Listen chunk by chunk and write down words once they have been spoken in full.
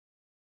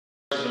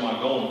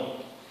I going?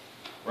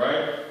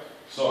 Right?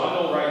 So I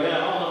know right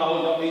now, I don't know how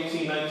old I'm,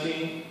 18,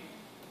 19,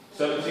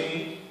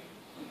 17.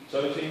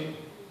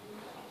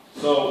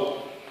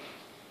 So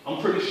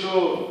I'm pretty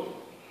sure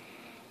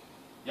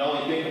y'all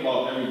ain't thinking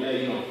about every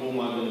day, who am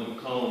I going to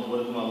become? What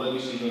is my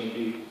legacy going to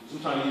be?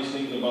 Sometimes you're just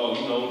thinking about,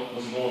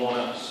 what's going on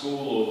after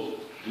school,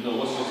 or,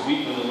 what's this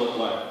week going to look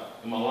like?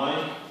 Am I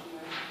lying?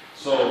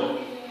 So,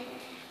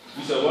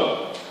 you said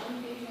what?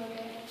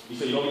 You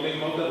said you don't be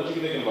thinking about that? What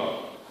you be thinking about?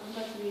 I'm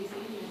about to be a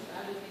senior, so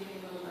I just be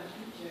thinking about my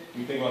future.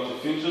 You think about your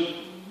future?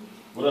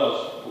 What else?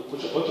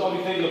 What y'all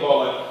be thinking about?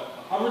 Like,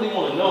 I really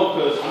want to know,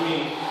 because,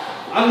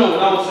 I know when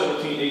I was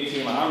 17,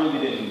 18, like,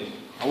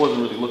 I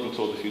wasn't really looking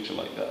toward the future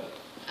like that.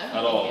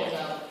 At all. I'm thinking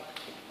about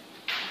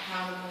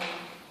how I'm going to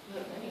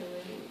put money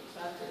away,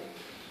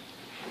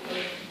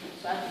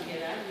 so I can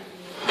get everything.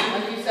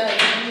 Like you said,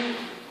 if you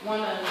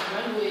want to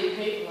run with your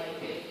paper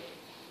like it,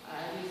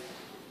 at least,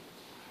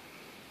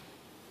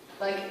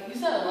 like you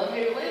said, I love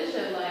your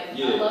relationship. Like,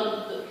 yeah.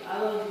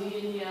 I love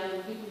meeting the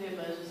other people here,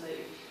 but it's just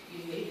like, you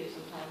hate it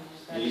sometimes.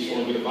 You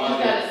just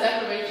gotta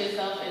separate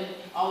yourself and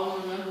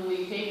always remember where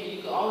you came from.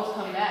 You can always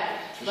come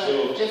back,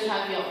 but just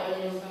have your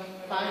own,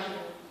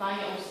 find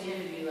your own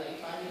sanity, like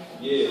find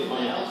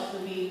someone else to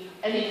be,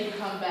 and then you can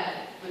come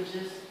back, but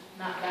just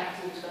not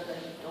back to the stuff that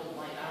you don't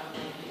like.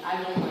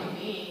 I don't like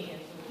being here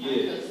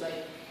sometimes because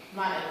like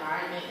my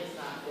environment is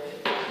not good.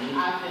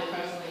 I feel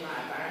personally my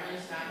environment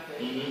is not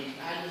good.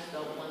 I just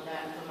don't want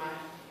that for my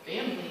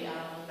family. I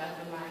don't want that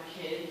for my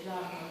kids.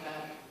 I don't want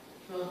that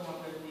for my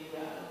family.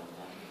 I don't want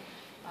that for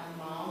my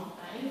mom.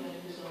 I ain't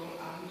ready, so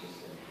I'm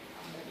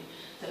ready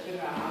to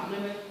figure out how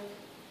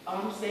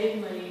I'm gonna save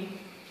money,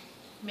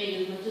 make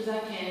as much as I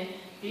can,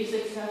 be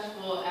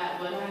successful at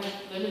what I'm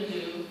gonna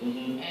do,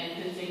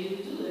 and continue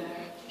to do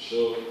that.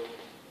 Sure.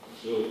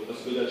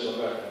 That's good that y'all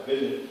got that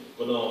vision.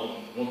 But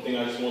one thing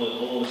I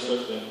want to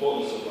stress the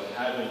importance of like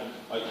having,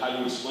 like how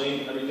you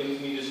explained everything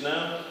to me just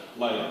now.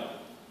 Like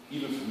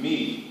even for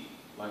me,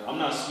 like I'm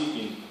not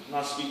speaking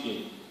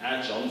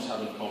at y'all. I'm just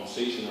having a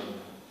conversation right now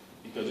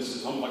because this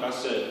is, like I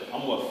said,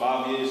 I'm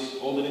 5 years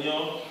older than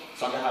y'all,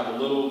 so I can have a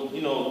little,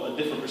 a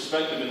different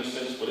perspective in a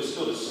sense. But it's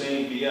still the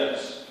same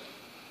BS.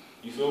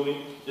 You feel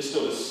me? It's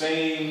still the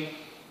same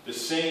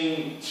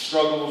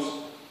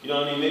struggles. You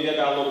know what I mean? Maybe I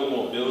got a little bit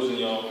more bills than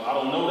y'all. I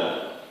don't know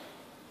that.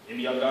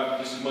 Maybe y'all got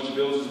just as much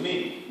bills as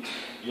me.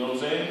 You know what I'm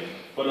saying?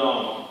 But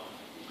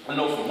I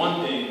know for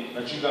one thing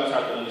that you guys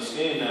have to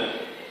understand that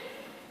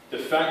the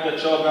fact that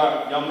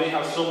y'all may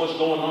have so much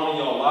going on in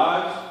y'all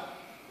lives,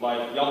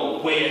 like y'all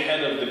are way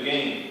ahead of the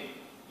game.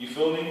 You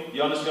feel me?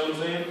 You understand what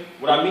I'm saying?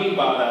 What I mean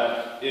by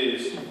that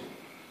is,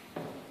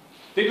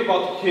 think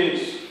about the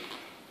kids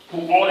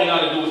who all they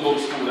gotta do is go to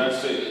school.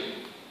 That's it.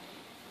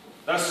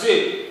 That's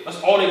it. That's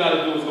all they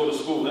gotta do is go to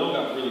school. They don't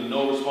got really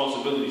no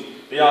responsibilities.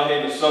 They out here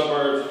in the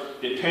suburbs.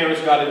 Their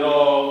parents got it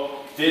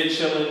all. They're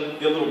chilling.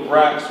 They're little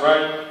brats,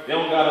 right? They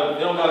don't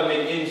gotta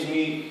make ends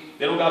meet.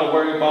 They don't gotta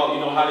worry about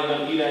how they're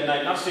gonna eat at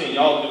night. Not saying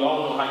y'all do. I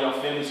don't know how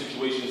y'all family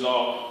situations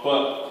are,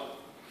 but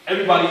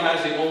everybody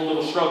has their own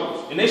little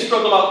struggles, and they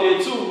struggle out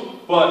there too.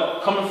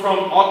 But coming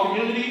from our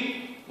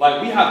community,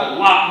 like we have a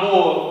lot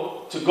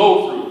more to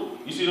go through.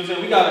 You see what I'm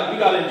saying? We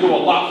gotta endure a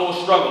lot more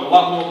struggle, a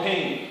lot more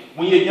pain.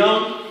 When you're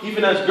young,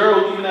 even as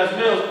girls, even as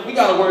males, we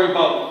gotta worry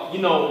about,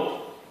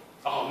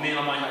 oh man,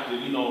 I might have to,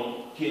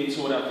 get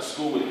into it after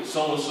school with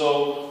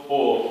so-and-so,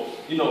 or,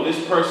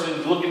 this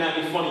person's looking at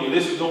me funny, or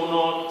this is going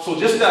on. So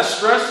just that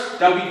stress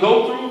that we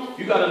go through,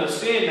 you gotta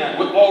understand that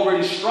we're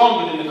already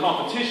stronger than the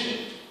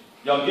competition.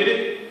 Y'all get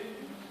it?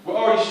 We're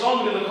already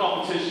stronger than the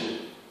competition.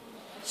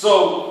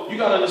 So you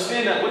gotta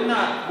understand that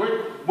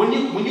when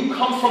you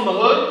come from the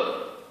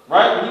hood,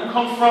 right? When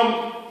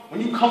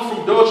you come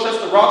from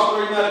Dorchester,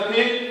 Roxbury,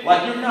 Mattapan,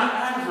 like you're not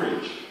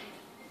average.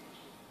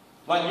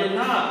 Like you're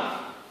not.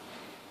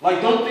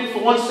 Like don't think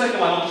for 1 second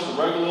like I'm just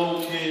a regular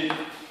old kid,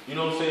 you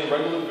know what I'm saying?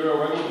 Regular girl,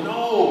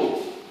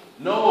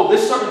 No,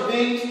 there's certain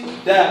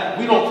things that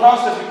we don't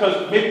process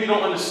because maybe we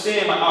don't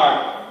understand. Like, all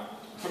right,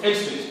 for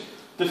instance,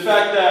 the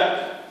fact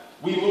that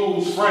we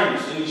lose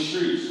friends in these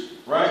streets,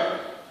 right?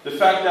 The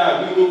fact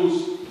that we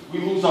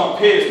lose our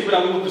peers, people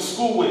that we went to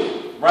school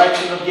with, right?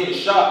 End up getting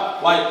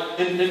shot. Like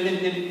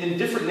in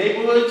different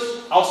neighborhoods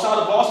outside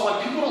of Boston,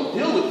 like people don't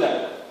deal with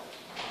that.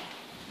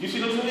 You see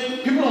what I'm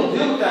saying? People don't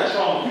deal with that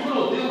trauma. People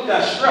don't deal with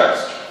that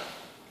stress.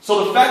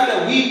 So the fact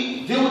that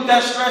we deal with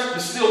that stress and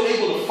still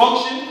able to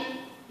function,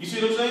 you see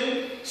what I'm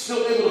saying?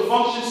 Still able to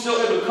function, still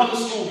able to come to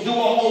school, do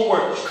our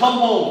homework, come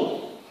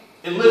home,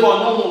 and live our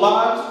normal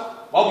lives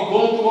while we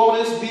going through all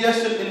this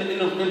BS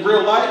in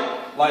real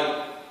life,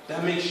 like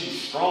that makes you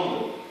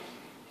stronger.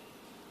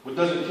 What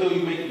doesn't kill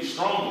you makes you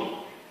stronger.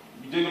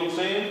 You dig what I'm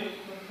saying?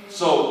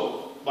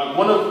 So, like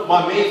one of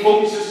my main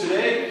focuses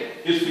today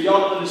is for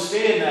y'all to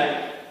understand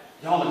that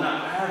y'all are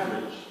not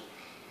average.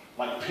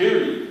 Like,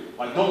 period.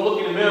 Like, don't look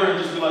in the mirror and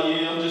just be like,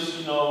 yeah, I'm just,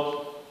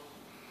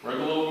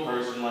 regular old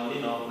person.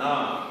 Like,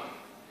 nah.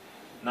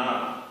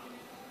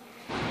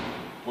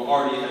 We're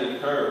already ahead of the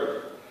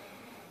curve.